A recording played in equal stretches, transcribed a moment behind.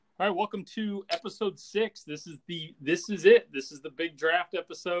All right, welcome to episode 6. This is it. This is the big draft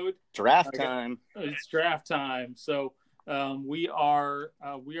episode. Draft time. It's draft time. So we are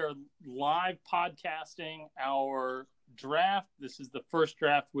live podcasting our draft. This is the first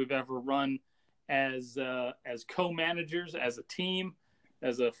draft we've ever run as co-managers, as a team,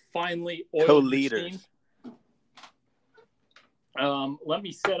 as a finely oiled co-leaders. Machine. Let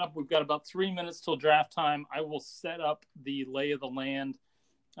me set up. We've got about 3 minutes till draft time. I will set up the lay of the land.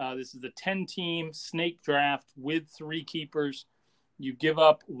 This is the 10-team snake draft with 3 keepers. You give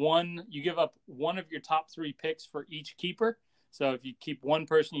up one of your top 3 picks for each keeper. So if you keep one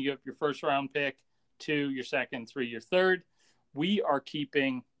person, you give up your first round pick, 2 your second, 3 your third. We are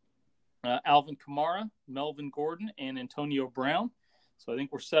keeping Alvin Kamara, Melvin Gordon, and Antonio Brown. So I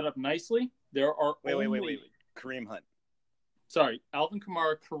think we're set up nicely. There are wait. Kareem Hunt. Sorry, Alvin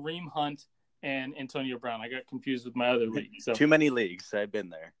Kamara, Kareem Hunt, and Antonio Brown. I got confused with my other league. So too many leagues. I've been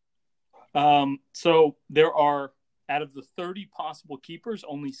there. So there are, out of the 30 possible keepers,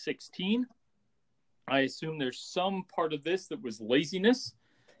 only 16. I assume there's some part of this that was laziness.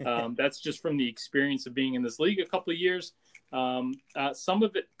 That's just from the experience of being in this league a couple of years. Some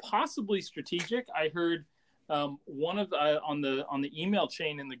of it possibly strategic. I heard one of on the email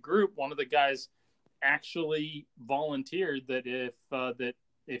chain in the group, one of the guys actually volunteered that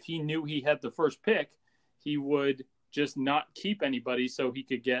if he knew he had the first pick, he would just not keep anybody so he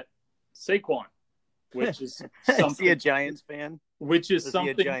could get Saquon, which is something. Is he a Giants fan? Which is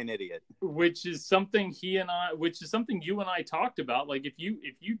something. He a giant idiot? Which is something you and I talked about. Like if you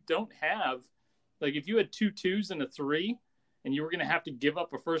don't have, like if you had 2 2s and a 3, and you were going to have to give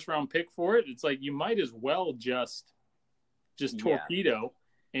up a first round pick for it, it's like you might as well just torpedo.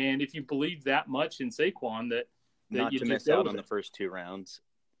 And if you believe that much in Saquon, that not you to miss out on the first 2 rounds,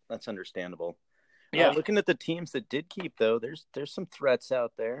 that's understandable. Yeah. Looking at the teams that did keep, though, there's some threats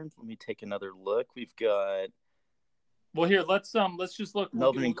out there. Let me take another look. We've got. Well, here let's just look.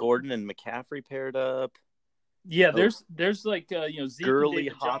 Melvin and Gordon and McCaffrey paired up. Yeah, there's like Zeke, Gurley,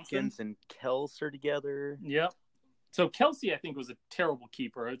 Hopkins, and Kels are together. Yep. So Kelsey, I think, was a terrible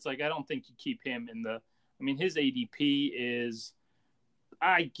keeper. It's like I don't think you keep him in the. I mean, his ADP is.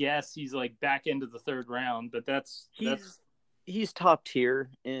 I guess he's like back end of the 3rd round, but he's top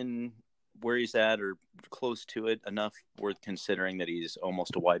tier in where he's at or close to it, enough worth considering that he's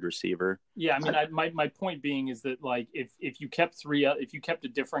almost a wide receiver. Yeah, I mean, my point being is that like if you kept if you kept a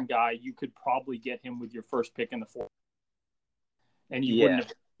different guy, you could probably get him with your first pick in the 4th, and you wouldn't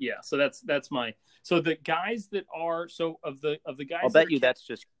have. Yeah, so that's my. So the guys that are of the guys, I'll bet you that's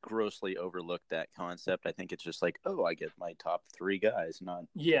just grossly overlooked, that concept. I think it's just like, oh, I get my top 3 guys, not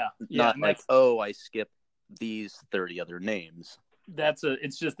like, oh, I skip these 30 other names. That's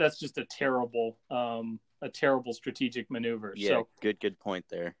just a terrible strategic maneuver. Yeah, so, good point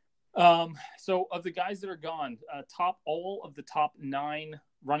there. So of the guys that are gone, all of the top 9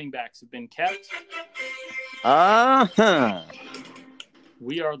 running backs have been kept.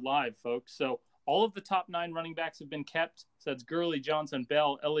 We are live, folks. So all of the top 9 running backs have been kept. So that's Gurley, Johnson,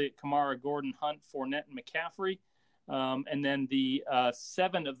 Bell, Elliott, Kamara, Gordon, Hunt, Fournette, and McCaffrey. And then the 6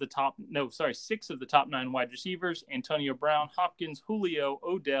 of the top 9 wide receivers: Antonio Brown, Hopkins, Julio,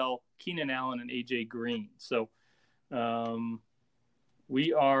 Odell, Keenan Allen, and AJ Green. So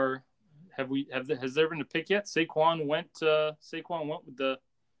we are. Has there been a pick yet? Saquon went with the.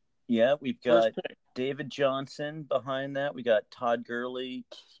 Yeah, we've got David Johnson behind that. We got Todd Gurley,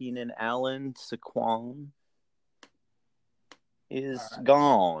 Keenan Allen, Saquon is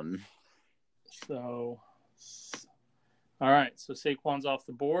gone. So, all right. So Saquon's off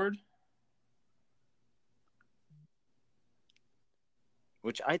the board.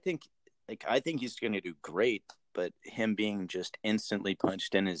 Which I think he's going to do great, but him being just instantly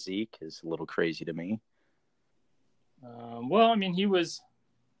punched in as Zeke is a little crazy to me. Well, I mean,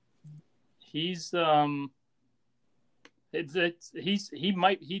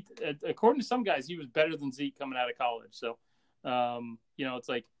 according to some guys, he was better than Zeke coming out of college. So, it's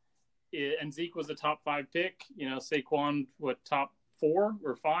like, and Zeke was a top 5 pick, Saquon, top 4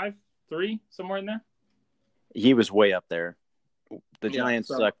 or 5, 3, somewhere in there. He was way up there. The Giants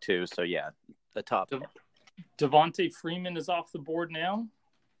suck too. So yeah, the top. Devontae Freeman is off the board now.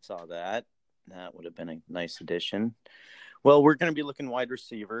 Saw that. That would have been a nice addition. Well, we're going to be looking wide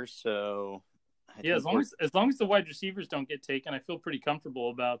receivers, so as long as the wide receivers don't get taken, I feel pretty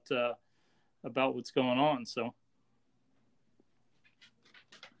comfortable about what's going on. So,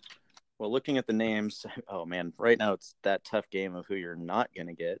 well, looking at the names, oh man, right now it's that tough game of who you're not going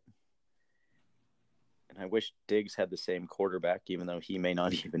to get. And I wish Diggs had the same quarterback, even though he may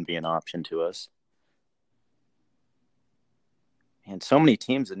not even be an option to us. And so many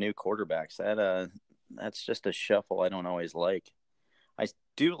teams of new quarterbacks. That's just a shuffle I don't always like. I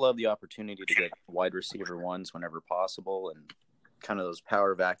do love the opportunity to get wide receiver ones whenever possible, and kind of those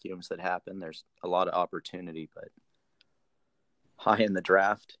power vacuums that happen. There's a lot of opportunity, but high in the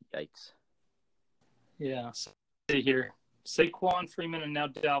draft, yikes. Yeah, so here, Saquon, Freeman, and now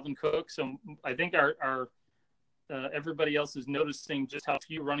Dalvin Cook. So I think our everybody else is noticing just how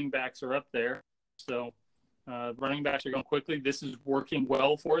few running backs are up there. So running backs are going quickly. This is working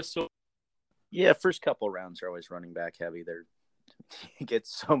well for us. So yeah, first couple rounds are always running back heavy. You get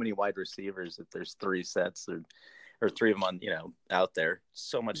so many wide receivers if there's 3 sets or 3 of them on, out there.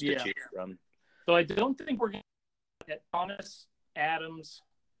 So much to choose from. So I don't think we're going to get Thomas, Adams,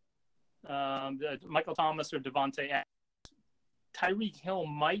 Michael Thomas, or Devontae Adams. Tyreek Hill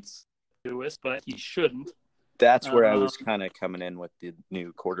might do us, but he shouldn't. That's where I was kind of coming in with the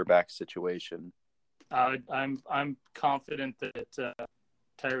new quarterback situation. I'm confident that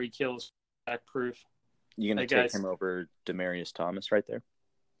Tyreek Hill's back proof. You going to take him over Demaryius Thomas right there?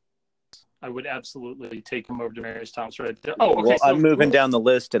 I would absolutely take him over Demaryius Thomas right there. Oh, okay. Well, so I'm moving down the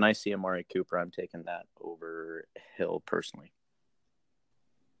list, and I see Amari Cooper. I'm taking that over Hill personally.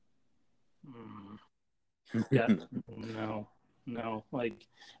 Yeah, no. Like,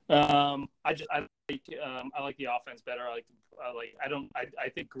 I like the offense better. I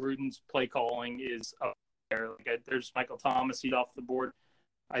think Gruden's play calling is up there. Like, there's Michael Thomas. He's off the board.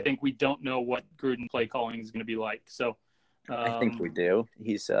 I think we don't know what Gruden play calling is going to be like. So, I think we do.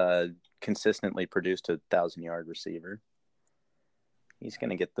 He's consistently produced a 1,000-yard receiver. He's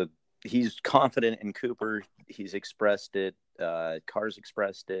going to get he's confident in Cooper. He's expressed it. Carr's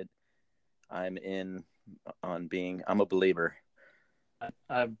expressed it. I'm in on I'm a believer.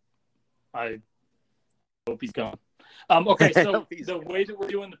 I hope he's gone. Okay, so the way that we're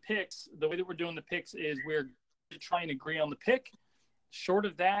doing the picks is we're trying to agree on the pick. Short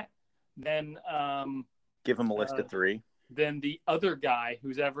of that, then give him a list of 3. Then the other guy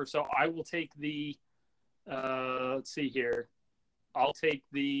who's ever. So I will take the. Let's see here. I'll take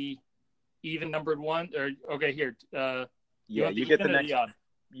the even numbered one. Or okay, here. You get the next.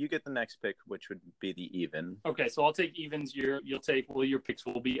 You get the next pick, which would be the even. Okay, so I'll take evens. You'll take. Well, your picks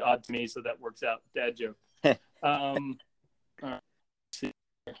will be odd to me, so that works out. Dad joke.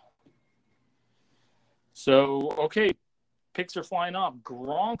 So okay, picks are flying off.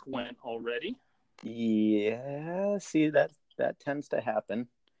 Gronk went already. Yeah, see that tends to happen.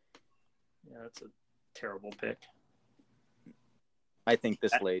 Yeah, that's a terrible pick. I think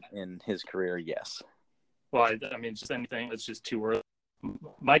this late in his career, yes. Well, I mean, just anything. It's just too early.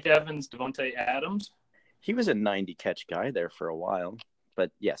 Mike Evans, Devontae Adams. He was a 90 catch guy there for a while,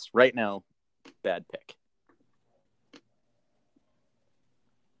 but yes, right now, bad pick.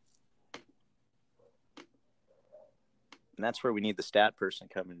 And that's where we need the stat person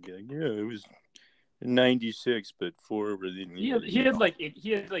come in and be like, yeah, it was 96, but 4 were the. He had like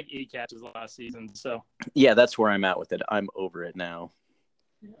 8 catches last season. So yeah, that's where I'm at with it. I'm over it now.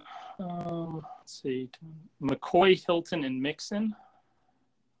 Let's see, McCoy, Hilton, and Mixon.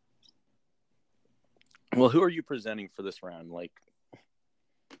 Well, who are you presenting for this round? Like,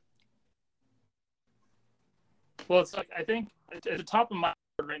 well, it's like I think at the top of my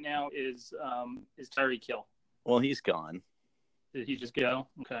board right now is Tyreek Hill. Well, he's gone. Did he just go?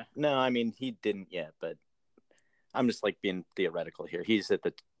 Okay. No, I mean he didn't yet, but I'm just like being theoretical here. He's at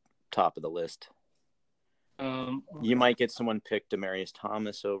the top of the list. You might get someone pick Demaryius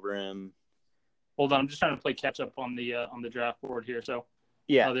Thomas over him. Hold on, I'm just trying to play catch up on the draft board here. So.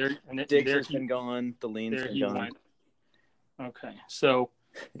 Yeah, Diggs has been gone. Delene's been gone. Went. Okay, so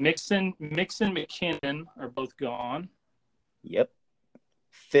Mixon, McKinnon are both gone. Yep.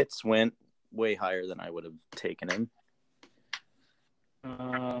 Fitz went way higher than I would have taken him.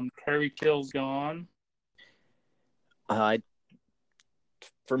 Tyreek Hill's gone. For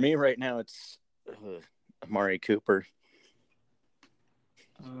me right now, it's Amari Cooper.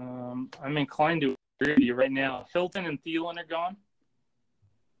 I'm inclined to agree with you right now. Hilton and Thielen are gone.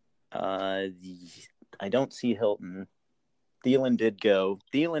 I don't see Hilton. Thielen did go.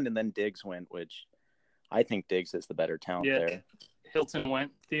 Thielen and then Diggs went, which I think Diggs is the better talent there. Hilton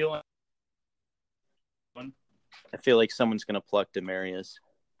went. Thielen. I feel like someone's going to pluck Demaryius,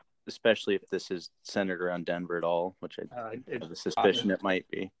 especially if this is centered around Denver at all, which I have a suspicion it might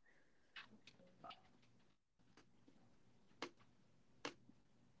be.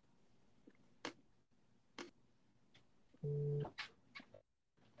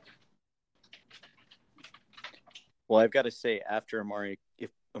 Well, I've got to say, after Amari, if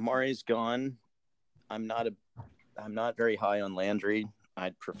Amari's gone, I'm not very high on Landry.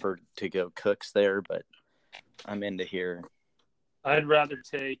 I'd prefer to go Cooks there, but I'm into here. I'd rather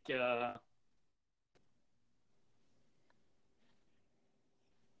take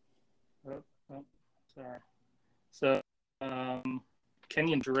sorry. So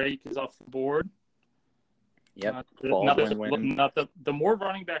Kenyon Drake is off the board. Yep. Not went. The more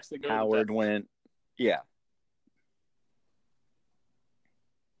running backs that go. Howard went. Yeah.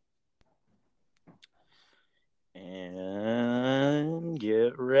 And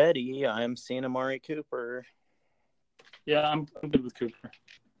get ready. I'm seeing Amari Cooper. Yeah, I'm good with Cooper.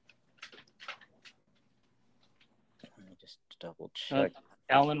 Let me just double check.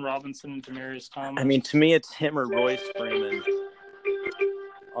 Allen Robinson and Demaryius Thomas. I mean, to me, it's him or Royce Freeman.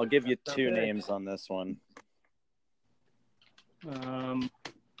 I'll give you two names on this one.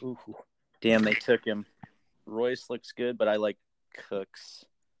 Ooh. Damn, they took him. Royce looks good, but I like Cooks.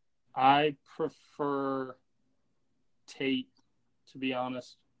 I prefer Tate, to be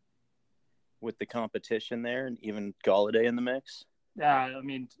honest. With the competition there, and even Golladay in the mix? Yeah, I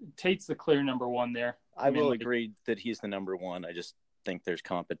mean, Tate's the clear number one there. I will agree that he's the number one. I just think there's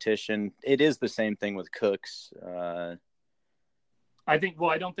competition. It is the same thing with Cooks. I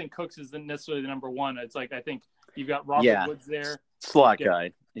don't think Cooks is necessarily the number one. It's like, I think you've got Robert Woods there. Slot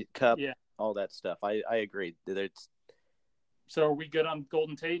guy, Cup, all that stuff. I agree. So are we good on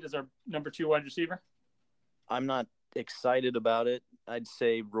Golden Tate as our number 2 wide receiver? I'm not excited about it. I'd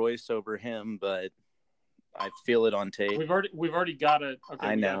say Royce over him, but I feel it on Tate. We've already got a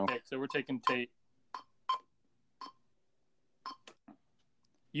I know. Got a pick, so we're taking Tate.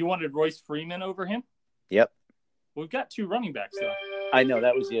 You wanted Royce Freeman over him? Yep. We've got 2 running backs though. I know,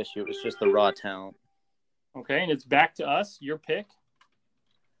 that was the issue. It was just the raw talent. Okay, and it's back to us. Your pick.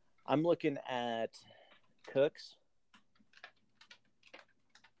 I'm looking at Cooks.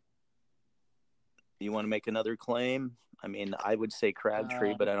 You want to make another claim? I mean, I would say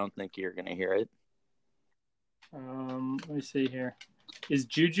Crabtree, but I don't think you're going to hear it. Let me see here. Is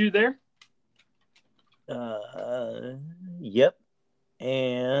Juju there? Yep.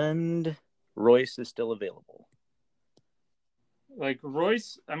 And Royce is still available. Like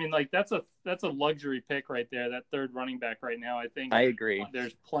Royce, I mean, like that's a luxury pick right there. That third running back right now. I think I agree.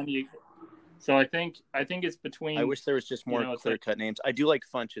 There's plenty. So I think it's between. I wish there was just more clear-cut names. I do like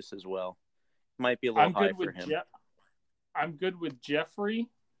Funchess as well. Might be a little high for him. I'm good with Jeffrey.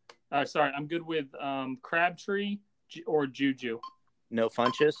 I'm good with Crabtree or Juju. No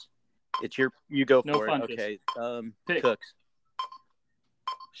Funchess? It's you go for it. Funchess. Okay. Cooks.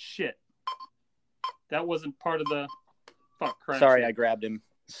 Shit. That wasn't part of the Crabtree. Sorry, I grabbed him.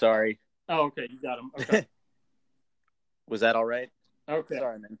 Sorry. Oh, okay. You got him. Okay. Was that all right? Okay.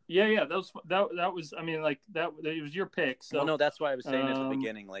 Sorry, man. Yeah. That was. I mean, like that. It was your pick. So no, that's why I was saying at the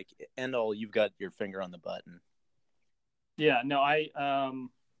beginning. Like, end all, you've got your finger on the button. Yeah. No, I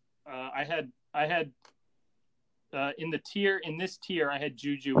had in this tier, I had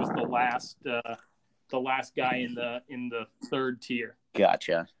Juju as the last guy in the third tier.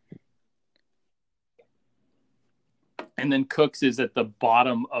 Gotcha. And then Cooks is at the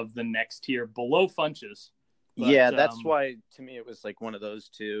bottom of the next tier, below Funchess. But, yeah, that's why to me it was like one of those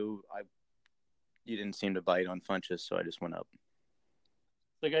two. You didn't seem to bite on Funchess, so I just went up.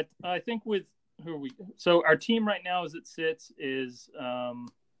 Like I think with who are we? So our team right now, as it sits, is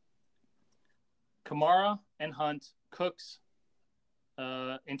Kamara and Hunt, Cooks,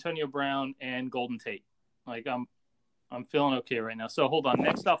 Antonio Brown, and Golden Tate. Like I'm feeling okay right now. So hold on.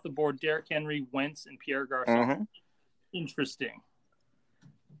 Next off the board, Derrick Henry, Wentz, and Pierre Garçon. Mm-hmm. Interesting.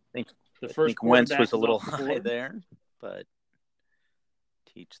 I think Wentz was a little high there, but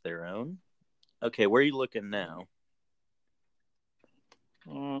teach their own. Okay, where are you looking now?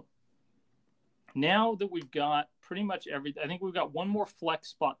 Now that we've got pretty much everything, I think we've got one more flex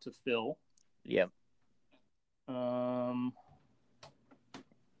spot to fill. Yep. I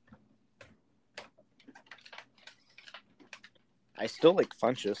still like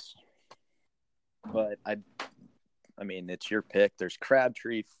Funchess, but I mean, it's your pick. There's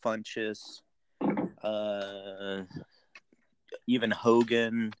Crabtree, Funchess, even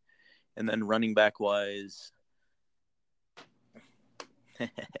Hogan, and then running back wise,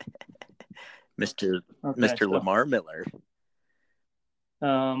 Mr. Lamar Miller.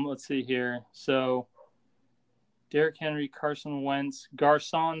 Let's see here. So, Derrick Henry, Carson Wentz,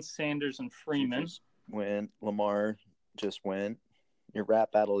 Garçon, Sanders, and Freeman. Lamar just went. Your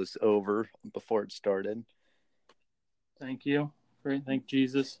rap battle is over before it started. Thank you. Great. Thank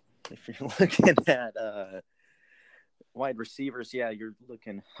Jesus. If you're looking at wide receivers, yeah, you're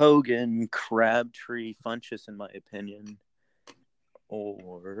looking Hogan, Crabtree, Funchess, in my opinion.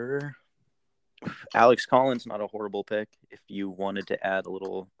 Or Alex Collins, not a horrible pick if you wanted to add a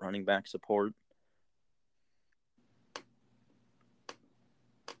little running back support.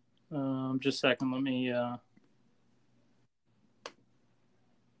 Just a second. Let me. Yeah,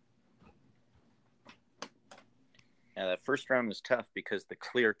 that first round was tough because the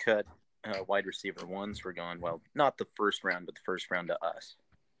clear-cut wide receiver ones were gone. Well, not the first round, but the first round to us.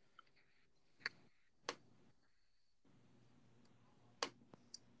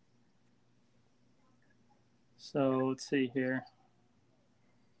 So let's see here.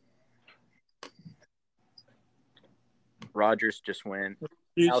 Rodgers just went.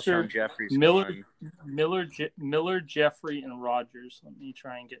 Schuster, Alshon Jeffrey's Miller, gone. Miller, Jeffrey, and Rodgers. Let me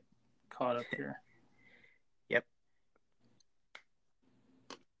try and get caught up here. Yep.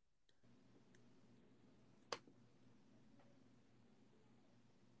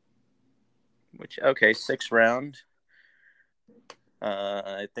 Sixth round.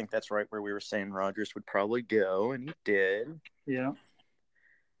 I think that's right where we were saying Rodgers would probably go, and he did. Yeah.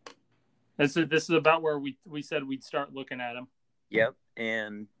 This is about where we said we'd start looking at him. Yep,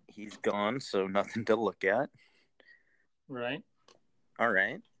 and he's gone, so nothing to look at. Right. All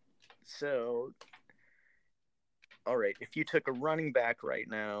right. So, if you took a running back right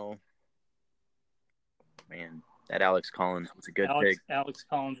now, man, that Alex Collins was a good pick. Alex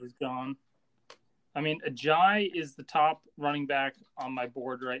Collins is gone. I mean, Ajayi is the top running back on my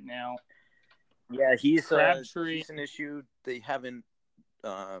board right now. Yeah, he's Crabtree. An issue. They haven't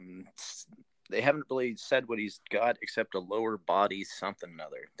really said what he's got except a lower body something or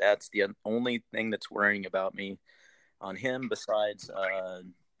another. That's the only thing that's worrying about me on him. Besides,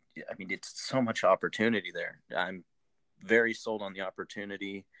 it's so much opportunity there. I'm very sold on the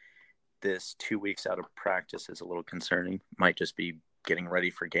opportunity. This 2 weeks out of practice is a little concerning. Might just be getting ready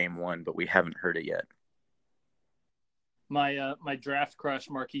for game one, but we haven't heard it yet. My draft crush,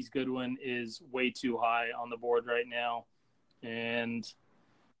 Marquise Goodwin, is way too high on the board right now, and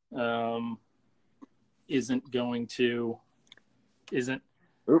my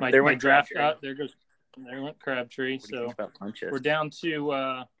draft out. There went Crabtree. So we're down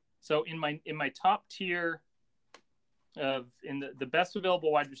to so in my top tier of in the best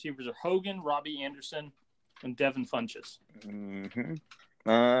available wide receivers are Hogan, Robbie Anderson, and Devin Funchess. Mm-hmm.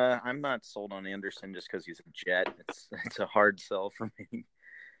 I'm not sold on Anderson just because he's a Jet. It's a hard sell for me.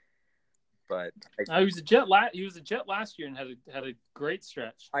 But he was a Jet last year and had a great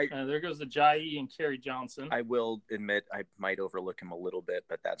stretch. There goes Ajayi and Kerry Johnson. I will admit I might overlook him a little bit,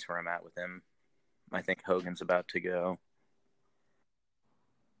 but that's where I'm at with him. I think Hogan's about to go.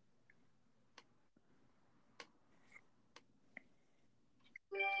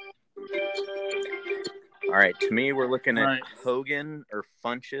 All right, to me, we're looking at Hogan or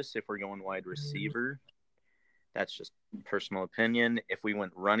Funchess if we're going wide receiver. That's just personal opinion. If we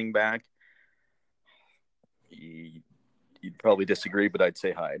went running back, you'd probably disagree, but I'd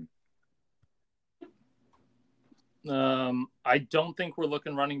say Hyde. I don't think we're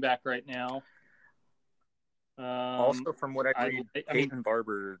looking running back right now. Also, from what I read, Peyton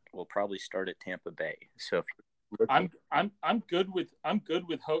Barber will probably start at Tampa Bay. So if I'm good with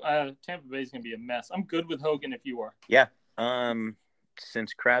Tampa Bay's gonna be a mess. I'm good with Hogan if you are. Yeah.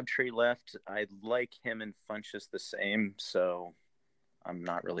 Since Crabtree left, I like him and Funchess the same, so I'm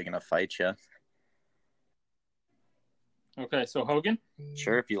not really gonna fight you. Okay, so Hogan?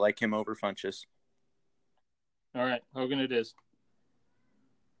 Sure, if you like him over Funchess. All right, Hogan it is.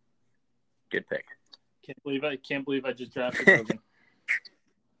 Good pick. Can't believe I just drafted Hogan.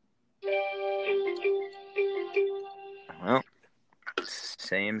 Well,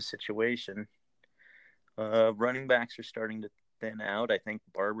 same situation. Running backs are starting to thin out. I think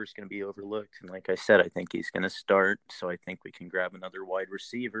Barber's going to be overlooked. And like I said, I think he's going to start. So I think we can grab another wide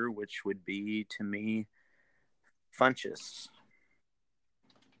receiver, which would be, to me, Funchess.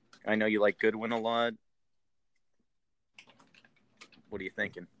 I know you like Goodwin a lot. What are you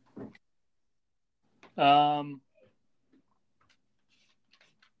thinking? I'm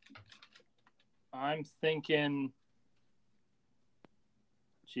thinking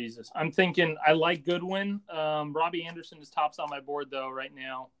I like Goodwin. Robbie Anderson is tops on my board though right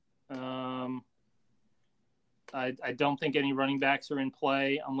now. I don't think any running backs are in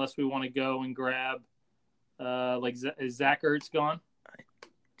play unless we want to go and grab is Zach Ertz gone? I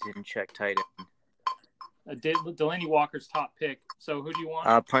didn't check tight end. Delaney Walker's top pick. So who do you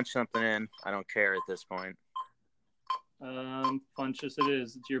want? Punch something in. I don't care at this point. Funchess it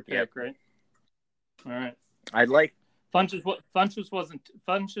is. It's your pick, right? All right. I'd like Funchess.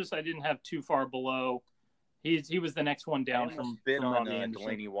 Funchess I didn't have too far below. He was the next one down from Robbie Anderson.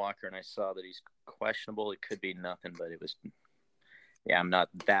 Delaney Walker, and I saw that he's questionable. It could be nothing, but it was. Yeah, I'm not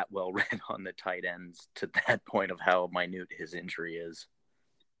that well read on the tight ends to that point of how minute his injury is.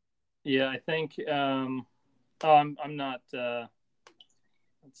 Yeah, I think. I'm not.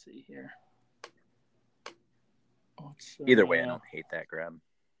 let's see here. Either way, I don't hate that grab.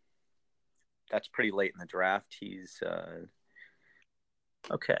 That's pretty late in the draft. He's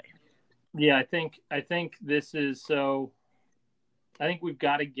okay. Yeah, I think this is so. I think we've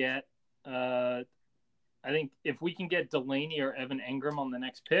got to get. I think if we can get Delaney or Evan Engram on the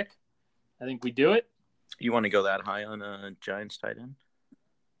next pick, I think we do it. You want to go that high on a Giants tight end?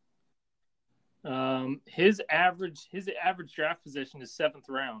 His average draft position is 7th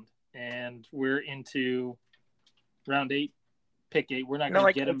round, and we're into round 8, pick 8. We're not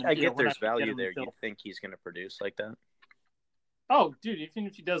going to get him. I get there's value there. You think he's going to produce like that? Oh, dude! Even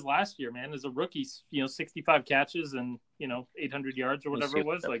if he does last year, man, as a rookie, 65 catches and 800 yards or whatever it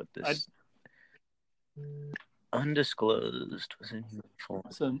was. Like, undisclosed was in uniform.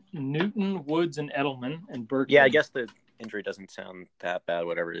 So Newton, Woods, and Edelman and Burke. Yeah, I guess the injury doesn't sound that bad.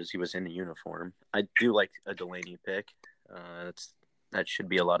 Whatever it is, he was in the uniform. I do like a Delaney pick. That should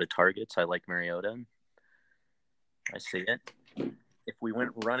be a lot of targets. I like Mariota. I see it. If we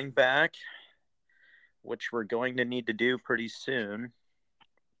went running back, which we're going to need to do pretty soon,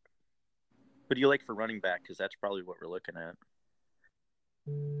 who do you like for running back? Because that's probably what we're looking at.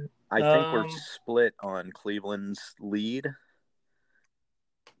 I think we're split on Cleveland's lead,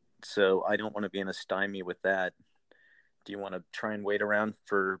 so I don't want to be in a stymie with that. Do you want to try and wait around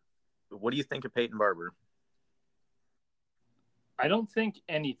for – what do you think of Peyton Barber? I don't think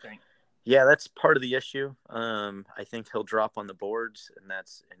anything. Yeah, that's part of the issue. I think he'll drop on the boards, and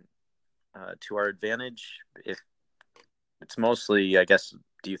that's to our advantage. If it's mostly, I guess,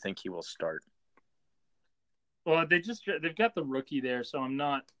 do you think he will start? Well, they've got the rookie there, so I'm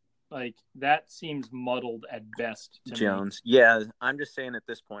not like that seems muddled at best to Jones. me. Yeah, I'm just saying at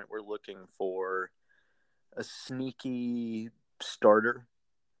this point we're looking for a sneaky starter.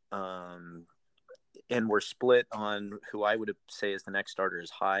 And we're split on who I would say is the next starter is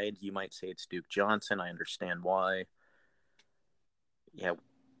Hyde. You might say it's Duke Johnson. I understand why. Yeah.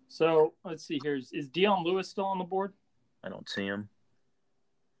 So let's see here. Is Dion Lewis still on the board? I don't see him.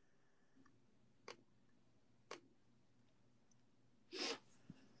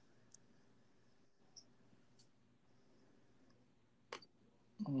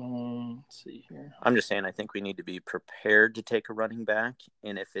 Let's see here. I'm just saying I think we need to be prepared to take a running back.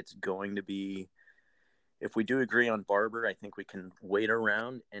 And if it's going to be – if we do agree on Barber, I think we can wait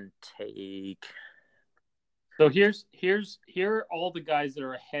around and take. So here are all the guys that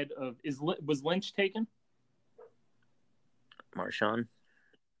are ahead of. Was Lynch taken? Marshawn.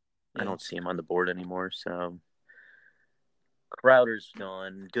 Yeah. I don't see him on the board anymore. So Crowder's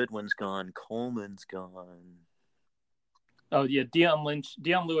gone. Goodwin's gone. Coleman's gone. Oh yeah, Dion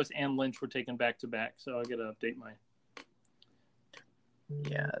Lewis, and Lynch were taken back to back. So I got to update my.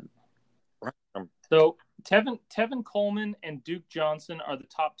 Yeah. So Tevin Coleman and Duke Johnson are the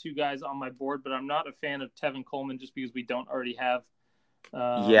top 2 guys on my board, but I'm not a fan of Tevin Coleman just because we don't already have.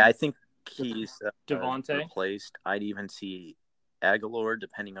 Yeah, I think he's Devontae replaced. I'd even see Aguilar,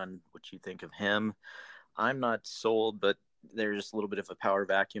 depending on what you think of him. I'm not sold, but there's a little bit of a power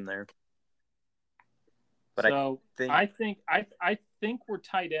vacuum there. But so I think we're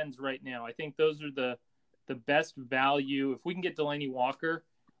tight ends right now. I think those are the best value. If we can get Delaney Walker,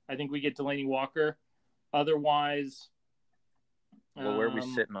 I think we get Delaney Walker. Otherwise, well, where are we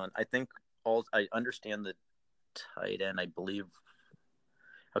sitting on? I think I understand the tight end. I believe.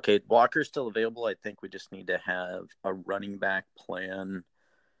 Okay, Walker's still available. I think we just need to have a running back plan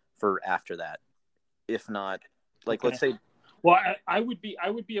for after that. If not, like let's say. Well, I would be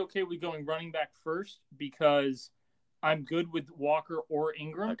okay with going running back first because I'm good with Walker or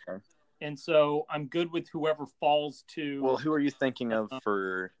Ingram. Okay. And so I'm good with whoever falls to. Well, who are you thinking of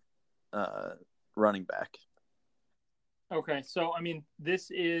for running back? Okay, so I mean, this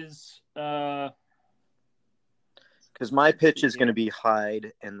is because my pitch is going to be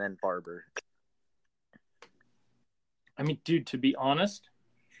Hyde and then Barber. I mean, dude, to be honest,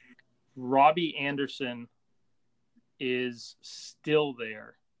 Robbie Anderson is still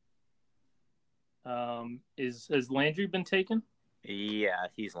there. Has Landry been taken? Yeah,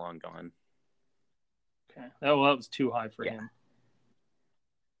 he's long gone. Okay, that was too high for him.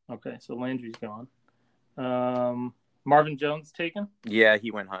 Okay, so Landry's gone. Marvin Jones taken? Yeah,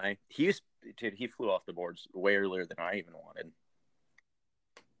 he went high. He flew off the boards way earlier than I even wanted.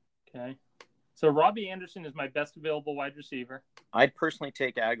 Okay. So Robbie Anderson is my best available wide receiver. I'd personally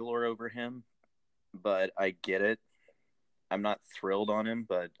take Aguilar over him, but I get it. I'm not thrilled on him,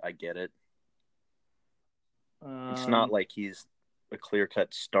 but I get it. It's not like he's a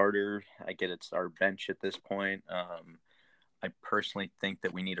clear-cut starter. I get it's our bench at this point. I personally think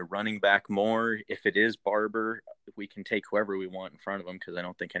that we need a running back more. If it is Barber, we can take whoever we want in front of him because I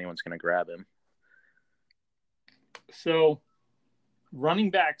don't think anyone's going to grab him. So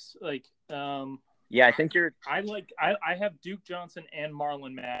running backs, like, yeah, I think you're. I have Duke Johnson and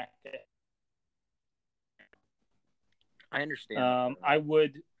Marlon Mack. I understand. I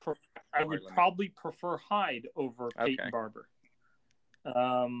would probably prefer Hyde over Peyton Barber.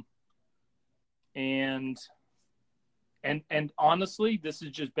 And honestly, this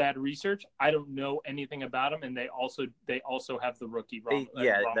is just bad research. I don't know anything about him, and they also have the rookie.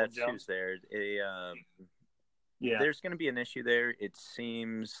 That's Jones. who's there. There's going to be an issue there. It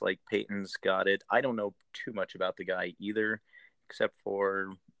seems like Peyton's got it. I don't know too much about the guy either, except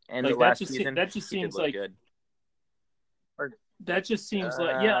for last season. That just seems like good. That just seems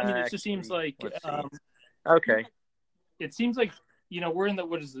like it just seems like okay. It seems like we're in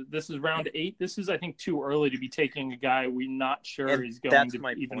this is round 8. This is, I think, too early to be taking a guy we're not sure is going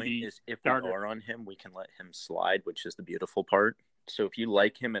to even be. Is if we are on him, we can let him slide, which is the beautiful part. So if you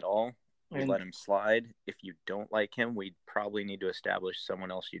like him at all, we let him slide. If you don't like him, we probably need to establish someone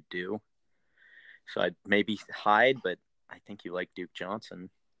else you do. So I'd maybe Hyde, but I think you like Duke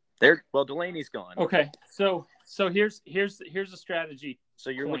Johnson. Delaney's gone. Okay, so here's a strategy. So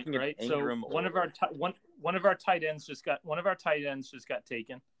you're looking at Ingram. So one of our tight ends just got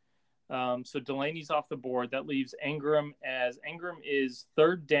taken. So Delaney's off the board. That leaves Ingram Ingram is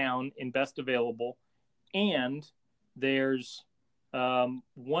third down in best available, and there's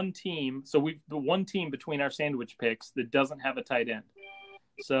one team. So the one team between our sandwich picks that doesn't have a tight end.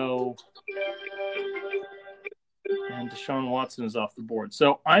 So. And Deshaun Watson is off the board.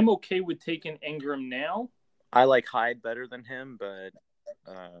 So I'm okay with taking Ingram now. I like Hyde better than him, but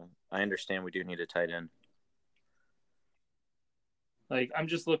I understand we do need a tight end. Like, I'm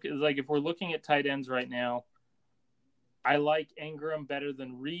just looking, like, if we're looking at tight ends right now, I like Ingram better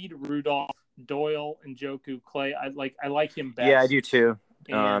than Reed, Rudolph, Doyle, and Njoku, Clay. I like him best. Yeah, I do too.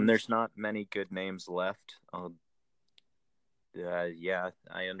 There's not many good names left. Yeah,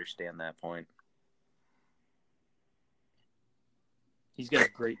 I understand that point. He's got a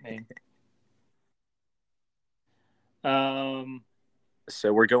great name.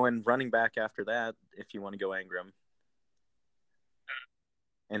 So we're going running back after that if you want to go Ingram.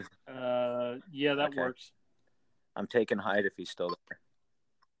 And yeah, that works. I'm taking Hyde if he's still there.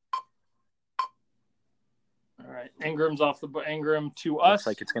 All right, Ingram's off the board. Ingram to us. Looks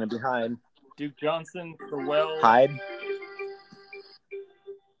like it's going to be Hyde. Duke Johnson for Wells. Hyde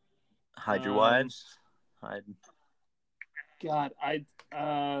your wives. Hyde. God,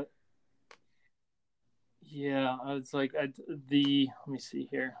 yeah, I was like, let me see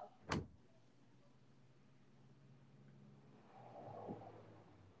here.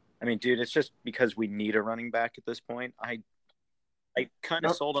 I mean, dude, it's just because we need a running back at this point. I kind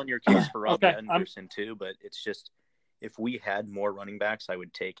of sold on your case for Robbie Anderson too, but it's just if we had more running backs, I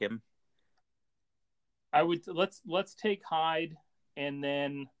would take him. I would let's take Hyde, and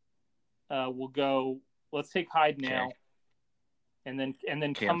then we'll go. Let's take Hyde now. Okay. And then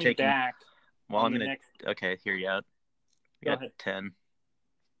coming back. Well, I'm gonna. Okay, hear you out. We got 10.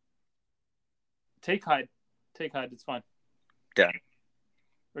 Take Hyde. It's fine. Done.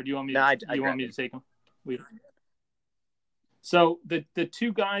 Or do you want me? Want me to take him? So the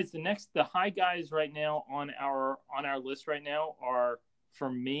two guys, the high guys right now on our list right now are,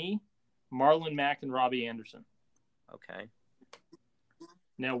 for me, Marlon Mack and Robbie Anderson. Okay.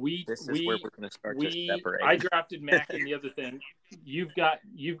 Now this is where we're going to start to separate. I drafted Mack in the other thing. You've got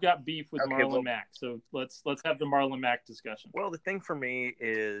beef with Marlon Mack, so let's have the Marlon Mack discussion. Well, the thing for me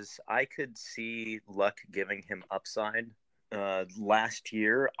is I could see Luck giving him upside. Last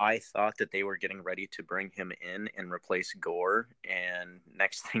year, I thought that they were getting ready to bring him in and replace Gore, and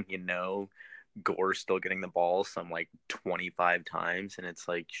next thing you know, Gore's still getting the ball some 25 times, and it's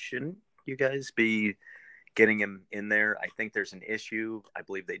like, shouldn't you guys be getting him in there? I think there's an issue. I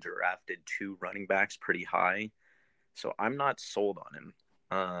believe they drafted 2 running backs pretty high, so I'm not sold on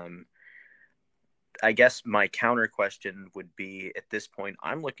him. I guess my counter question would be, at this point,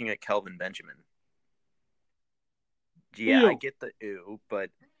 I'm looking at Kelvin Benjamin. Yeah, I get the but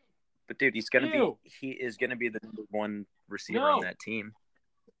dude, he is gonna be the number 1 receiver on that team.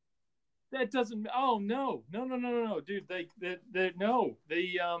 That doesn't. Oh no, dude. Dude,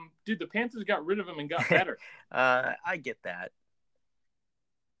 the Panthers got rid of him and got better. I get that.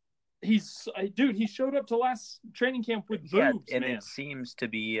 He showed up to last training camp with boobs, and man. It seems to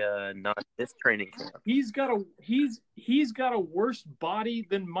be not this training camp. He's got a worse body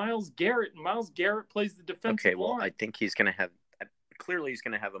than Myles Garrett. And Myles Garrett plays the defensive Okay, well, line. I think he's going to have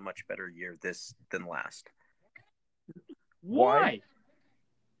a much better year than last. Why?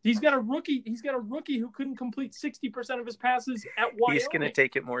 He's got a rookie. He's got a rookie who couldn't complete 60% of his passes at Wyoming. He's going to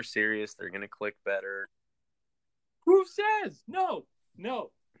take it more serious. They're going to click better. Who says? No.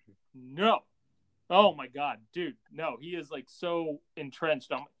 Oh my God, dude. No, he is like so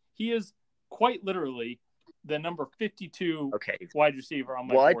entrenched. He is quite literally the number 52 wide receiver on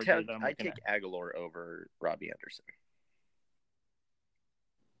my board. I take Aguilar over Robbie Anderson.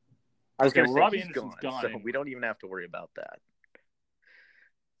 I was going to say Robbie Anderson's gone, so we don't even have to worry about that.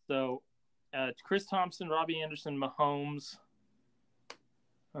 So, Chris Thompson, Robbie Anderson, Mahomes.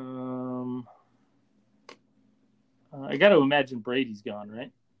 I got to imagine Brady's gone,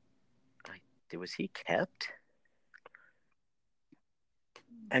 right? Was he kept?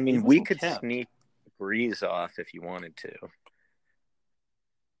 I mean, we could sneak Breeze off if you wanted to.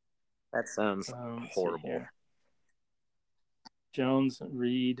 That sounds horrible. Jones,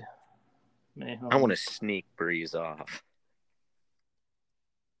 Reed, Mahomes. I want to sneak Breeze off.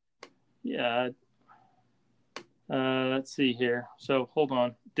 Yeah. Let's see here. So hold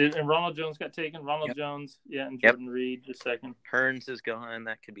on. And Ronald Jones got taken. Ronald Jones, and Jordan Reed. Just a second. Hearns is gone.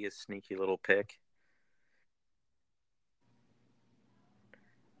 That could be a sneaky little pick.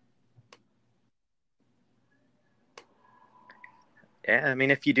 Yeah, I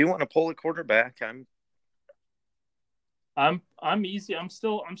mean, if you do want to pull a quarterback, I'm easy. I'm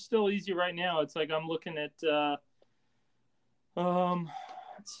still easy right now. It's like I'm looking at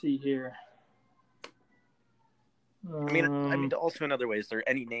let's see here. I mean, also in other ways, there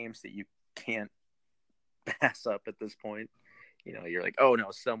any names that you can't pass up at this point? You know, you're like, oh no,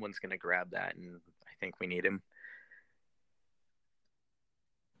 someone's going to grab that, and I think we need him.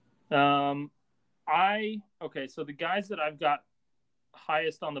 So the guys that I've got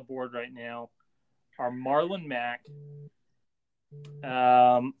highest on the board right now are Marlon Mack.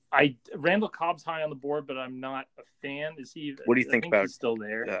 Randall Cobb's high on the board, but I'm not a fan. Is he? What do you think about? He's still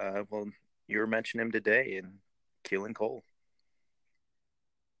there. Well, you were mentioning him today, and Keelan Cole.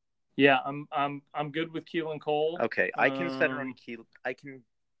 Yeah, I'm good with Keelan Cole. Okay, I can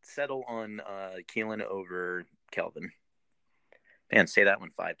settle on Keelan over Kelvin. Man, say that one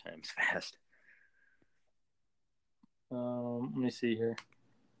 5 times fast. Let me see here.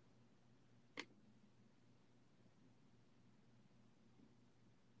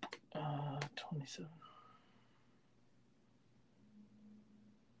 Uh, 27.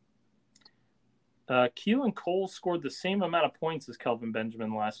 Keelan Cole scored the same amount of points as Kelvin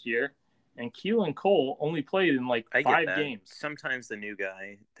Benjamin last year, and Keelan Cole only played in like 5 games. Sometimes the new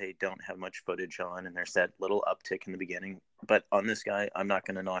guy, they don't have much footage on, and there's that little uptick in the beginning. But on this guy, I'm not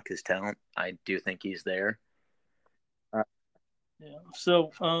going to knock his talent. I do think he's there. Yeah.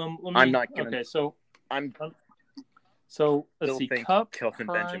 So let me. I'm not going to. Okay. So I'm. So let's see. Kupp, Kelvin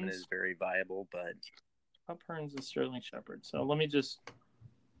Hearns, Benjamin is very viable, but Kupp, Hearns, and Sterling Shepard. So let me just.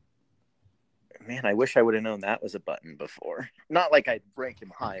 Man, I wish I would have known that was a button before. Not like I'd rank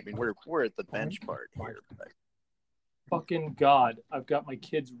him high. I mean, we're at the bench part here. But... Fucking God, I've got my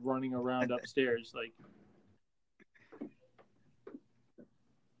kids running around upstairs. Like,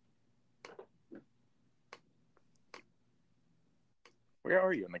 where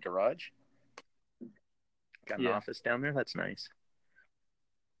are you? In the garage? Got an office down there? That's nice.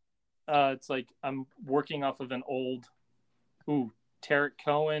 It's like I'm working off of an old, Tarek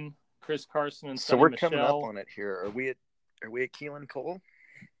Cohen, Chris Carson, and so we're coming up on it here. Are we at Keelan Cole?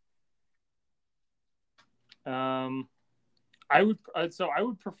 I would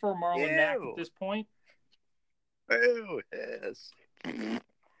prefer Marlon Mack at this point. Oh yes,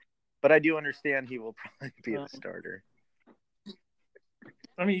 but I do understand he will probably be the starter.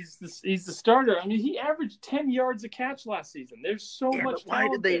 I mean, he's the starter. I mean, he averaged 10 yards a catch last season. There's so much. Why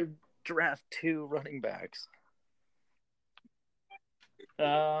did they draft 2 running backs?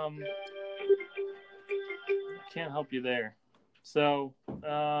 I can't help you there. So,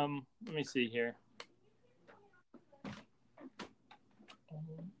 let me see here. Oh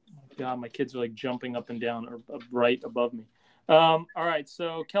my God, my kids are like jumping up and down or right above me. All right,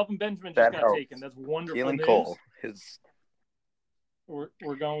 so Kelvin Benjamin just got taken. That's wonderful. Keelan news. Cole,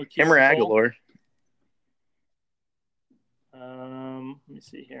 we're going with him or Aguilar. Let me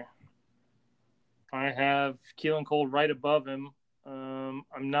see here. I have Keelan Cole right above him.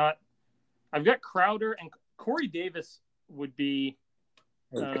 I've got Crowder and Corey Davis would be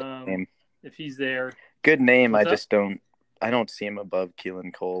if he's there. Good name. I don't see him above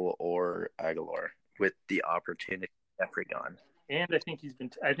Keelan Cole or Aguilar with the opportunity Jeffrey gone. And I think he's been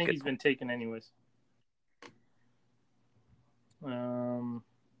taken anyways.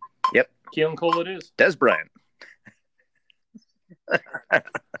 Yep. Keelan Cole it is. Des Bryant.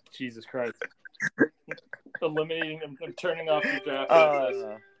 Jesus Christ. eliminating them from turning off your draft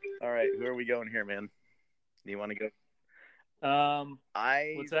access. All right, who are we going here, man? Do you want to go?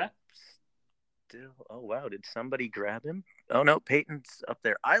 What's that? Oh wow, did somebody grab him? Oh no, Peyton's up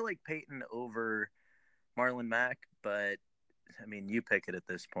there. I like Peyton over Marlon Mack, but I mean, you pick it at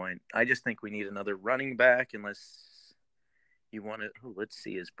this point. I just think we need another running back, unless you want to. Oh, let's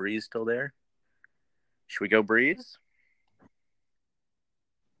see, is Breeze still there? Should we go Breeze?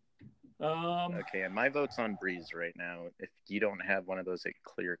 Okay, and my vote's on Breeze right now. If you don't have one of those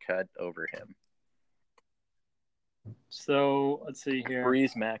clear cut over him. So let's see here.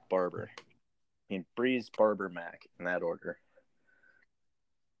 Breeze, Mack, Barber. I mean, Breeze, Barber, Mack in that order.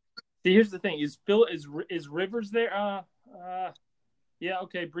 See, here's the thing: is Rivers there? Yeah,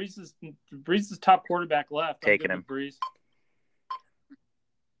 okay. Breeze is top quarterback left. Taking him, Breeze.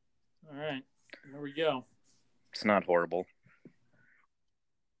 All right, there we go. It's not horrible.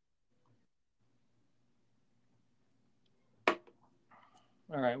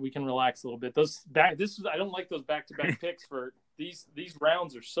 All right, we can relax a little bit. I don't like those back-to-back picks for these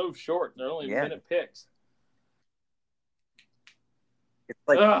rounds are so short. They're only minute picks. It's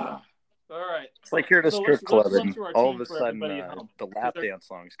like all right. It's like you're at a strip club and all of a sudden the lap dance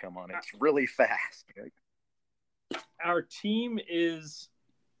songs come on. It's really fast. Our team is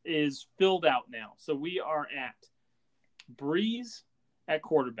filled out now. So we are at Breeze at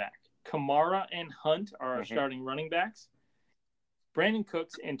quarterback. Kamara and Hunt are our starting running backs. Brandon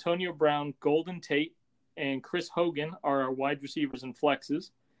Cooks, Antonio Brown, Golden Tate, and Chris Hogan are our wide receivers and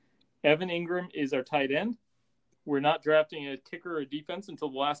flexes. Evan Ingram is our tight end. We're not drafting a kicker or defense until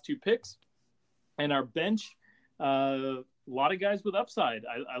the last two picks. And our bench, a lot of guys with upside.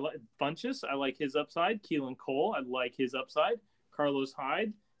 I like Funchess. I like his upside. Keelan Cole. I like his upside. Carlos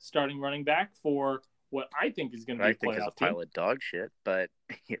Hyde, starting running back for what I think is going to be a playoff team. I think is a pile of dog shit, but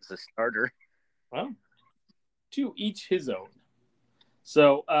he's a starter. Well, to each his own.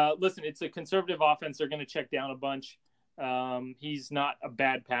 So, listen, it's a conservative offense. They're going to check down a bunch. He's not a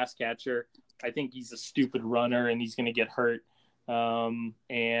bad pass catcher. I think he's a stupid runner, and he's going to get hurt. But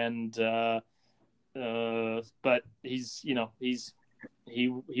he's,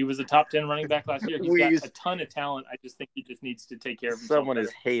 he was a top 10 running back last year. He's got a ton of talent. I just think he just needs to take care of himself. Someone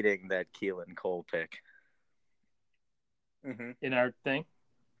is hating that Keelan Cole pick in our thing,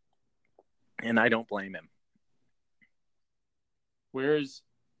 and I don't blame him. Where's?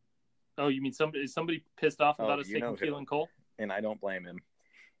 Oh, you mean is somebody pissed off about us taking Keelan Cole? And I don't blame him.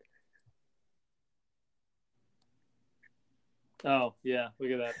 Oh yeah, look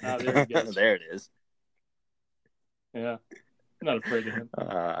at that. Oh, there he goes. There it is. Yeah, I'm not afraid of him.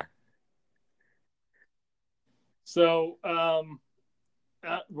 So,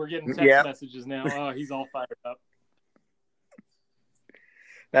 we're getting text messages now. Oh, he's all fired up.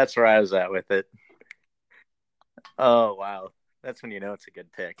 That's where I was at with it. Oh wow. That's when you know it's a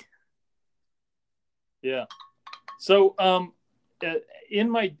good pick. Yeah. So,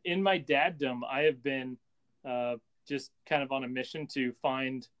 in my daddom, I have been just kind of on a mission to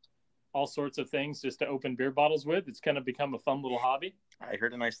find all sorts of things just to open beer bottles with. It's kind of become a fun little hobby. I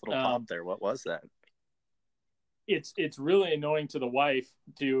heard a nice little pop there. What was that? It's really annoying to the wife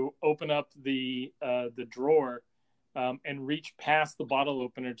to open up the drawer and reach past the bottle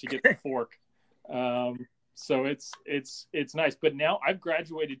opener to get the fork. So it's nice, but now I've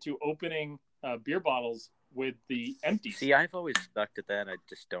graduated to opening beer bottles with the empties. See, I've always stuck to that. I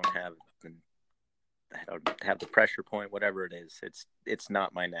just don't have the pressure point, whatever it is. It's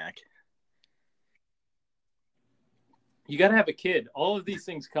not my knack. You got to have a kid. All of these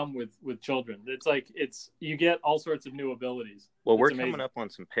things come with children. It's like you get all sorts of new abilities. Well, we're coming up on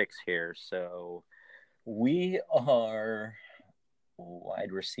some picks here, so we are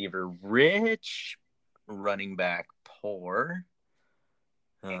wide receiver rich. Running back poor.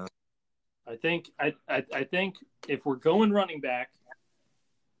 I think if we're going running back,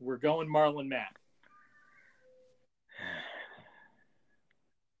 we're going Marlon Mack.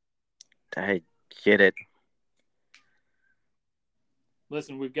 I get it.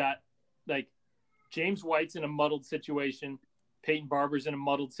 Listen, we've got James White's in a muddled situation. Peyton Barber's in a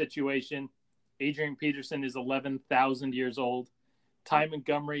muddled situation. Adrian Peterson is 11,000 years old. Ty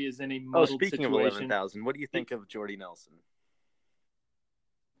Montgomery is in a muddled situation. Speaking of 11,000, what do you think of Jordy Nelson?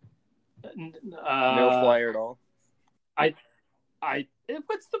 No flyer at all?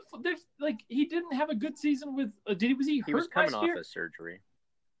 He didn't have a good season with was he hurt? He was coming off a surgery.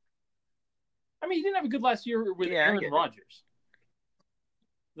 I mean, he didn't have a good last year with Aaron Rodgers.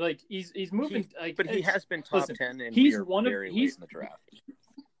 He's moving. But he has been top 10 and he's late in the draft.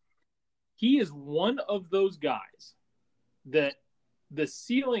 He is one of those guys that the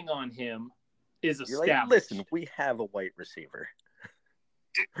ceiling on him is You're like, established. listen, we have a white receiver.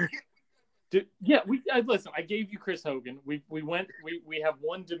 Listen. I gave you Chris Hogan. We have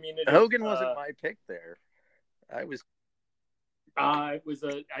one diminutive. Hogan wasn't my pick there. I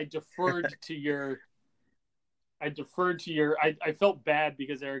deferred to your. I felt bad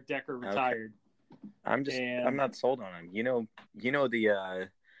because Eric Decker retired. Okay. I'm not sold on him. You know the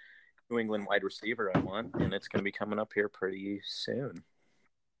New England wide receiver I want, and it's going to be coming up here pretty soon.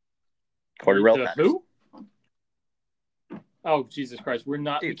 Cordarrelle Patterson. Who? Oh, Jesus Christ. We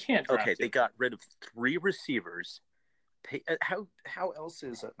can't draft Okay, him. they got rid of 3 receivers. How else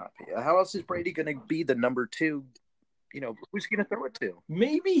is that not how else is Brady going to be the number 2? Who's he going to throw it to?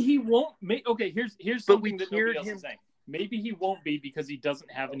 Maybe he won't. Okay, here's something that nobody else is saying. Maybe he won't be because he doesn't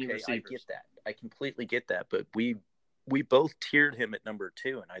have any receivers. I get that. I completely get that. But we both tiered him at number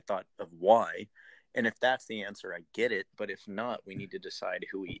 2, and I thought of why. And if that's the answer, I get it. But if not, we need to decide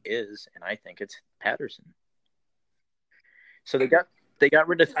who he is, and I think it's Patterson. So they got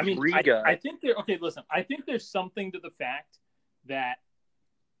rid of 3 guys. I think listen. I think there's something to the fact that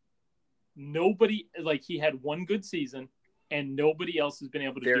nobody, like, he had one good season, and nobody else has been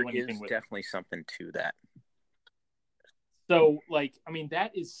able to do anything with it. There is definitely something to that. So,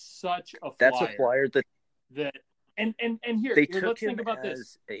 that is such a flyer. That's a flyer that and here, let's think about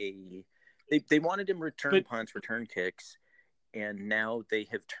this. They wanted him return punts, return kicks, and now they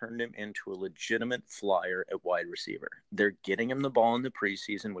have turned him into a legitimate flyer at wide receiver. They're getting him the ball in the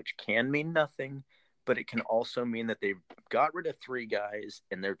preseason, which can mean nothing, but it can also mean that they've got rid of 3 guys,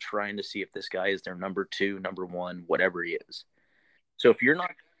 and they're trying to see if this guy is their number 2, number 1, whatever he is. So if you're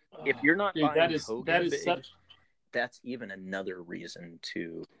not buying Hogan big, that's even another reason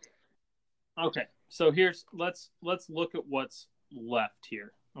to. Okay, so let's look at what's left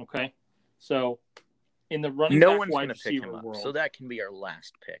here. Okay, so in the running back wide receiver world, so that can be our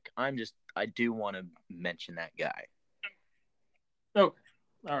last pick. I do want to mention that guy. Okay,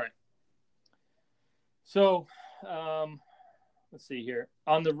 all right. So, let's see here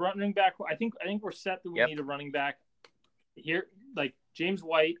on the running back. I think we're set that we need a running back here. Like James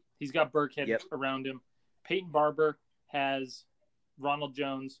White, he's got Burkhead around him. Peyton Barber has Ronald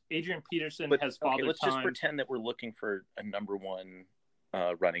Jones. Adrian Peterson has Father Time. Let's just pretend that we're looking for a number 1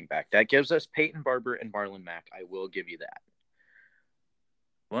 running back. That gives us Peyton Barber and Marlon Mack. I will give you that.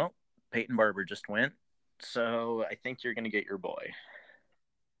 Well, Peyton Barber just went, so I think you're going to get your boy.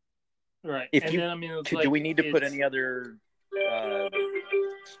 Right. Do we need to put any other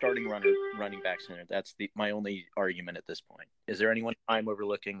starting running backs in there? That's my only argument at this point. Is there anyone I'm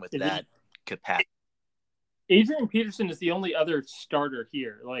overlooking with that capacity? Adrian Peterson is the only other starter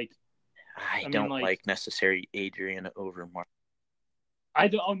here. I don't like necessary Adrian over Mark. I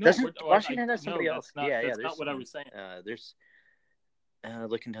don't. Oh, no, Washington has somebody else. That's not what I was saying. There's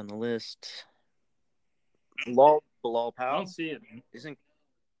looking down the list. Bilal Powell. I don't see it. Isn't.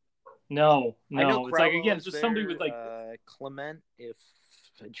 No. It's again, just somebody with Clement. If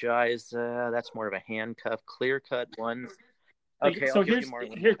Jai is, that's more of a handcuff, clear cut one. Okay, so here's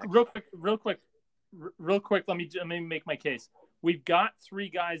real quick. Let me make my case. We've got 3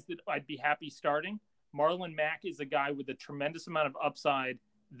 guys that I'd be happy starting. Marlon Mack is a guy with a tremendous amount of upside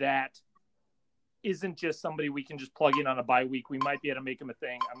that isn't just somebody we can just plug in on a bye week. We might be able to make him a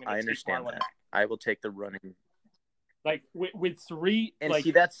thing. I'm going to take Marlon Mack. I will take the running. With 3, and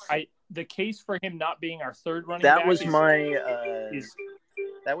see that's the case for him not being our 3rd running back. That was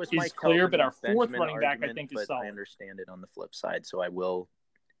my clear, but our 4th Benjamin running back I think is solid. I understand it on the flip side, so I will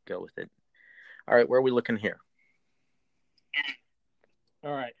go with it. All right, where are we looking here?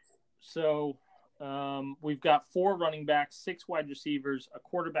 All right, so we've got 4 running backs, 6 wide receivers, a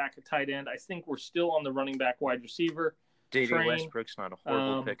quarterback, a tight end. I think we're still on the running back wide receiver. J.D. Westbrook's not a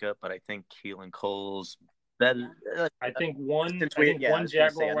horrible pickup, but I think Keelan Cole's better. I think one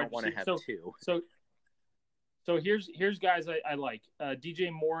Jaguar wide receiver. So here's guys I like.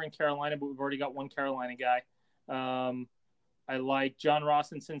 DJ Moore in Carolina, but we've already got one Carolina guy. I like John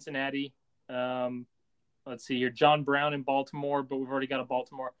Ross in Cincinnati. Let's see here. John Brown in Baltimore, but we've already got a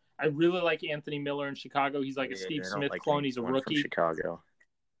Baltimore. I really like Anthony Miller in Chicago. He's like a Steve Smith clone. He's a rookie. From Chicago.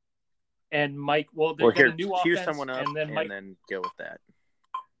 And Mike, they've got a new offense. Choose someone up and then go with that.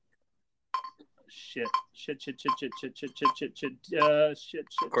 Shit.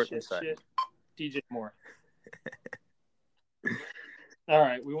 DJ Moore. All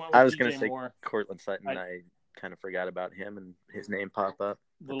right, we went with I was going to say Moore. Cortland Sutton. I kind of forgot about him and his name pop up.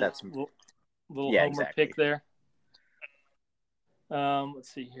 That's little homer pick there.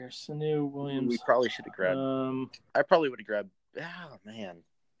 Let's see here. Sanu Williams. We probably should have grabbed. I probably would have grabbed. Oh man.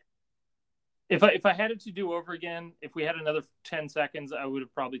 If I had it to do over again, if we had another 10 seconds, I would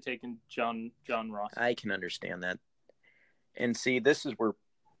have probably taken John Ross. I can understand that. And see, this is where,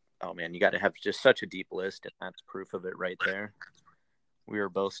 oh man, you got to have just such a deep list, and that's proof of it right there. We were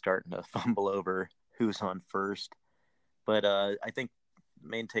both starting to fumble over who's on first. But I think the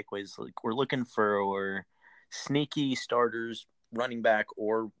main takeaway is like we're looking for sneaky starters, running back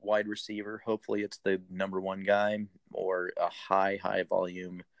or wide receiver. Hopefully it's the number one guy or a high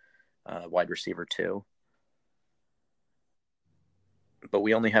volume wide receiver too. But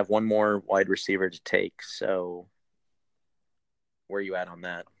we only have one more wide receiver to take. So where are you at on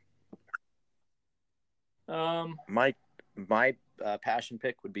that? My passion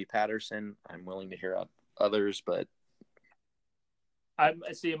pick would be Patterson. I'm willing to hear others, but I'm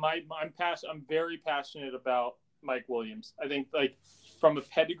very passionate about Mike Williams. I think, like, from a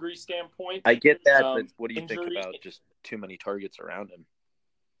pedigree standpoint, I get that. But what do you think about just too many targets around him?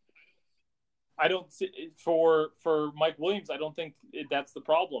 I don't for Mike Williams. I don't think that's the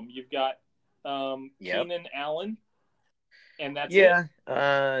problem. You've got Keenan Allen, and that's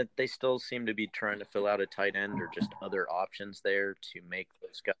it. They still seem to be trying to fill out a tight end or just other options there to make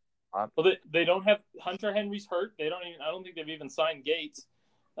those guys up. Well, they don't have Hunter Henry's hurt. I don't think they've even signed Gates.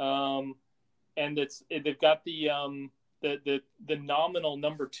 And they've got the nominal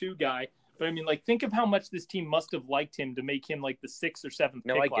number 2 guy. But I mean, like, think of how much this team must have liked him to make him like the 6th or 7th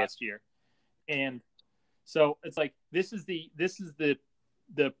pick last year. And so it's like this is the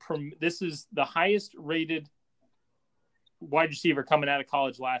highest rated wide receiver coming out of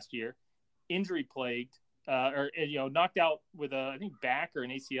college last year, injury plagued, knocked out with I think back or an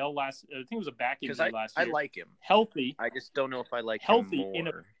ACL I think it was a back injury last year. I like him healthy. I just don't know if I like him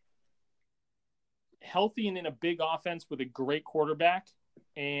more. Healthy and in a big offense with a great quarterback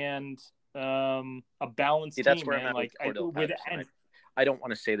and a balanced team. That's where I'm at I don't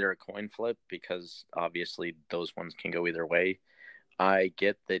want to say they're a coin flip because obviously those ones can go either way. I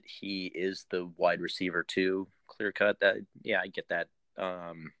get that he is the wide receiver too, clear cut. I get that.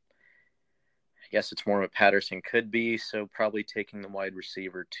 I guess it's more of a Patterson could be, so probably taking the wide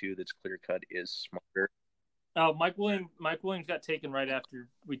receiver too that's clear cut is smarter. Mike Williams got taken right after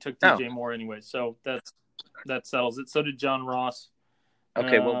we took DJ Moore anyway, so that settles it. So did John Ross.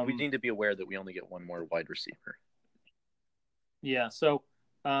 Okay, well, we need to be aware that we only get one more wide receiver. Yeah, so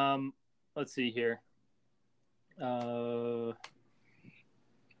let's see here.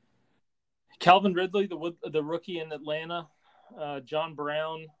 Calvin Ridley, the rookie in Atlanta. John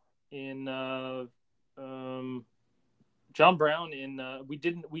Brown in we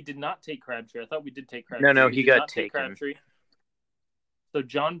did not take Crabtree. I thought we did take Crabtree. No, he got taken. Crabtree. So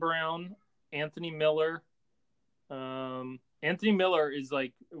John Brown, Anthony Miller. Anthony Miller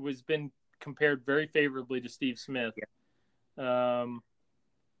was been compared very favorably to Steve Smith. Yeah.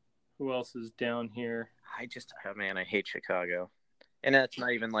 Who else is down here? I hate Chicago. And that's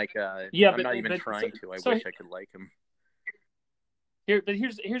not even like I'm not even trying to. I wish I could like him. Here's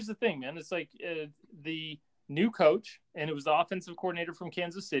the thing, man. It's like the new coach, and it was the offensive coordinator from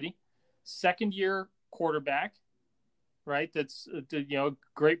Kansas City, 2nd-year quarterback, right? That's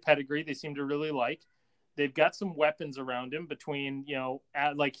great pedigree. They seem to really like. They've got some weapons around him between he's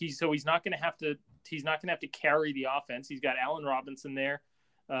not going to have to carry the offense. He's got Allen Robinson there,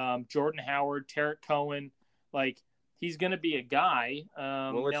 Jordan Howard, Tarek Cohen, he's going to be a guy.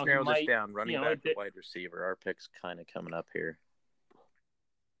 Well, let's narrow this down. Running back to wide receiver. Our pick's kind of coming up here.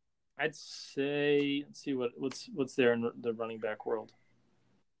 I'd say, let's see what's there in the running back world.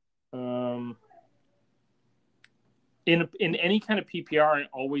 In any kind of PPR, I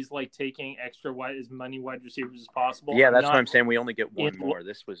always like taking as many wide receivers as possible. Yeah, that's what I'm saying. We only get one more.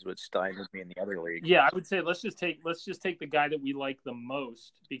 This was what stymied me in the other league. Yeah, I would say let's just take the guy that we like the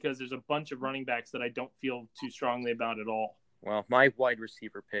most because there's a bunch of running backs that I don't feel too strongly about at all. Well, my wide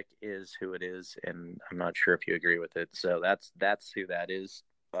receiver pick is who it is, and I'm not sure if you agree with it. So that's who that is.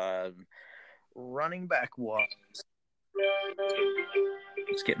 Running back wise,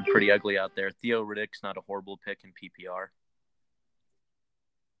 it's getting pretty ugly out there. Theo Riddick's not a horrible pick in PPR.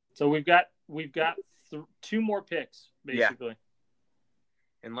 So we've got 2 more picks basically.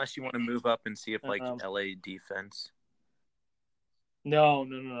 Yeah. Unless you want to move up and see if LA defense. No.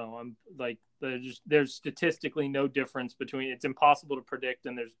 I'm there's statistically no difference between. It's impossible to predict,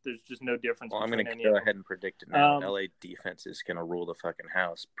 and there's just no difference. Well, I'm going to go ahead and predict it now. LA defense is going to rule the fucking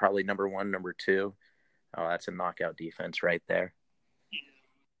house. Probably number 1, number 2. Oh, that's a knockout defense right there.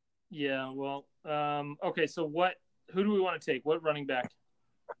 Yeah. Well. Okay. So who do we want to take? What running back?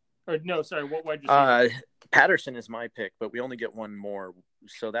 Or no, sorry. What wide receiver? Patterson is my pick, but we only get one more.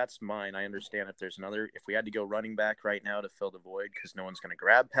 So that's mine. I understand if there's another. If we had to go running back right now to fill the void because no one's going to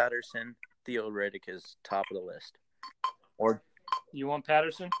grab Patterson, Theo Riddick is top of the list. Or You want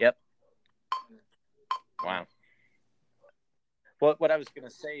Patterson? Yep. Wow. Well, what I was going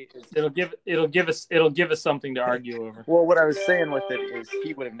to say is it'll give us something to argue over. Well, what I was saying with it is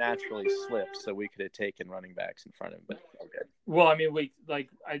he would have naturally slipped, so we could have taken running backs in front of him. But okay. Well, I mean,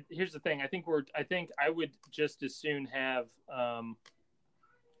 here's the thing. I think I would just as soon have.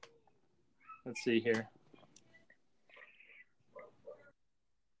 Let's see here.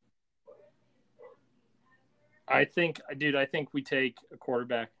 I think we take a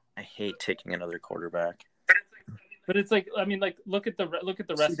quarterback. I hate taking another quarterback. But it's like, I mean, like look at the rest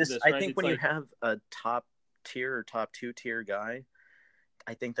of this. I right? think it's when like, you have a top tier or top 2-tier guy,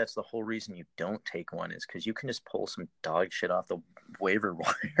 I think that's the whole reason you don't take one is because you can just pull some dog shit off the waiver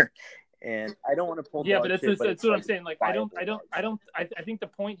wire. And I don't want to pull. Yeah, dog but shit, that's what I'm saying. Like, I think the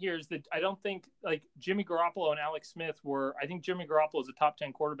point here is that I don't think like Jimmy Garoppolo and Alex Smith were. I think Jimmy Garoppolo is a top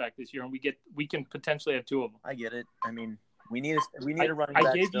 10 quarterback this year, and we can potentially have two of them. I get it. I mean, we need a running back.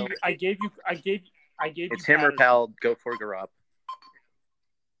 I gave you. It's him or Powell. Go for Garoppolo.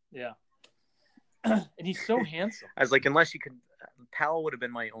 Yeah, and he's so handsome. I was like, unless you could, Powell would have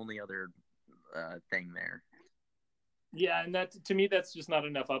been my only other thing there. Yeah, and that to me, that's just not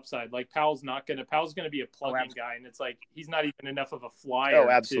enough upside. Like Powell's gonna be a plug-in guy, and it's like he's not even enough of a flyer. Oh,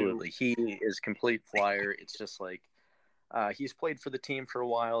 absolutely, he is complete flyer. It's just like he's played for the team for a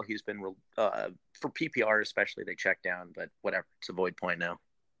while. He's been for PPR especially. They check down, but whatever. It's a void point now.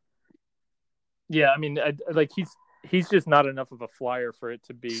 Yeah, I mean, he's just not enough of a flyer for it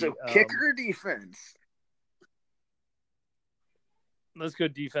to be. So kicker defense. Let's go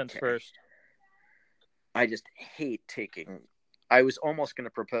defense first. I just hate taking. I was almost going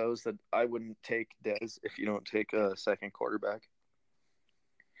to propose that I wouldn't take Dez if you don't take a second quarterback.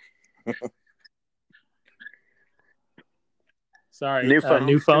 Sorry, new phone.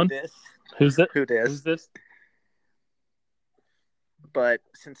 Who's that? Who dis? Who's this? But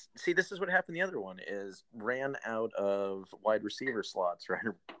this is what happened. The other one is ran out of wide receiver slots.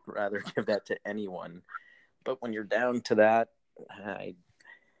 Rather give that to anyone. But when you're down to that,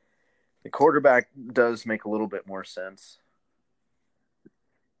 the quarterback does make a little bit more sense.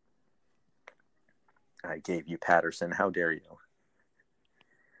 I gave you Patterson. How dare you?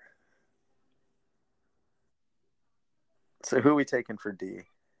 So who are we taking for D?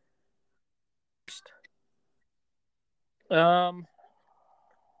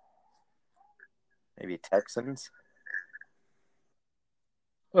 Maybe Texans.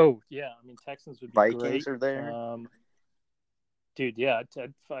 Oh yeah, I mean Texans would be Vikings great. Are there. Dude, yeah,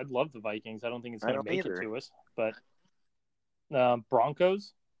 I'd love the Vikings. I don't think it's going to make it to us, but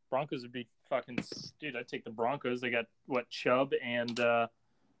Broncos would be fucking. Dude, I'd take the Broncos. They got Chubb and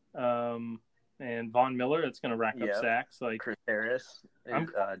Von Miller. That's going to rack up sacks. Like Chris Harris,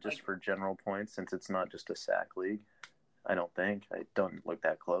 just for general points, since it's not just a sack league. I don't look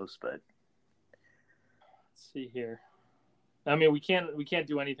that close, but let's see here. I mean, we can't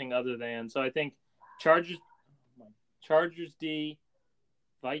do anything other than. So I think Chargers D,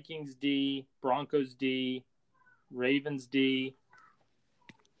 Vikings D, Broncos D, Ravens D.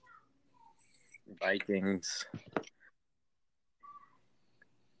 Vikings.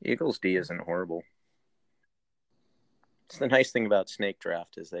 Eagles D isn't horrible. It's the nice thing about Snake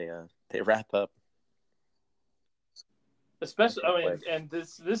Draft is they wrap up. Especially, I mean, and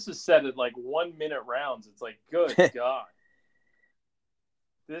this is set at like 1 minute rounds. It's like, good God,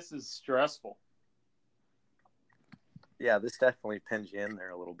 this is stressful. Yeah, this definitely pins you in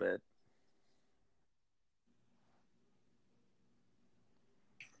there a little bit.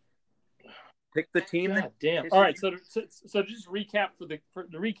 Pick the team. God damn. All right, so just recap for the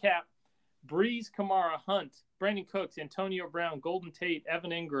recap: Breeze, Kamara, Hunt, Brandon Cooks, Antonio Brown, Golden Tate,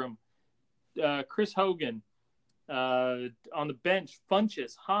 Evan Ingram, Chris Hogan. On the bench,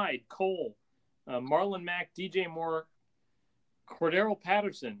 Funchess, Hyde, Cole, Marlon Mack, DJ Moore, Cordero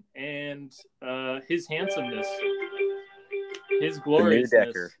Patterson, and his handsomeness, his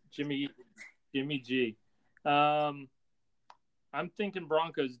gloriousness, Jimmy G. I'm thinking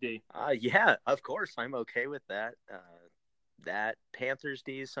Broncos D. Yeah, of course, I'm okay with that. That Panthers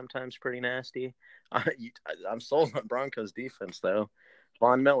D is sometimes pretty nasty. I'm sold on Broncos defense though.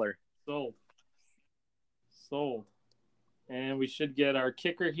 Von Miller. Sold. And we should get our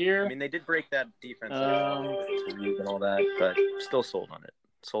kicker here. I mean, they did break that defense and all that, but still sold on it.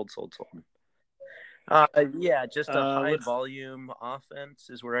 Sold. Yeah, just a high volume offense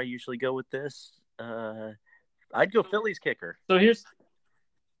is where I usually go with this. I'd go Phillies kicker. I'm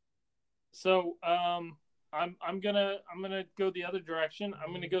gonna go the other direction.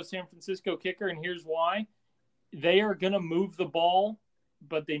 I'm gonna go San Francisco kicker, and here's why. They are gonna move the ball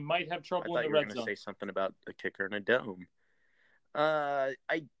but they might have I trouble thought in you the were red going to zone. say something about a kicker in a dome. I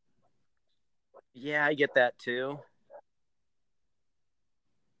get that too.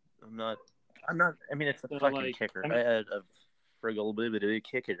 I'm not. I mean, it's a So, fucking kicker. A friggle bibbity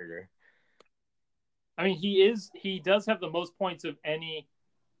kicker. I mean, he does have the most points of any.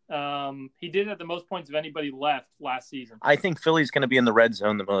 He did have the most points of anybody left last season. I think Philly's going to be in the red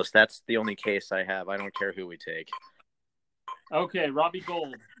zone the most. That's the only case I have. I don't care who we take. Okay, Robbie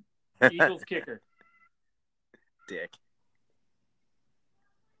Gould, Eagles kicker. Dick.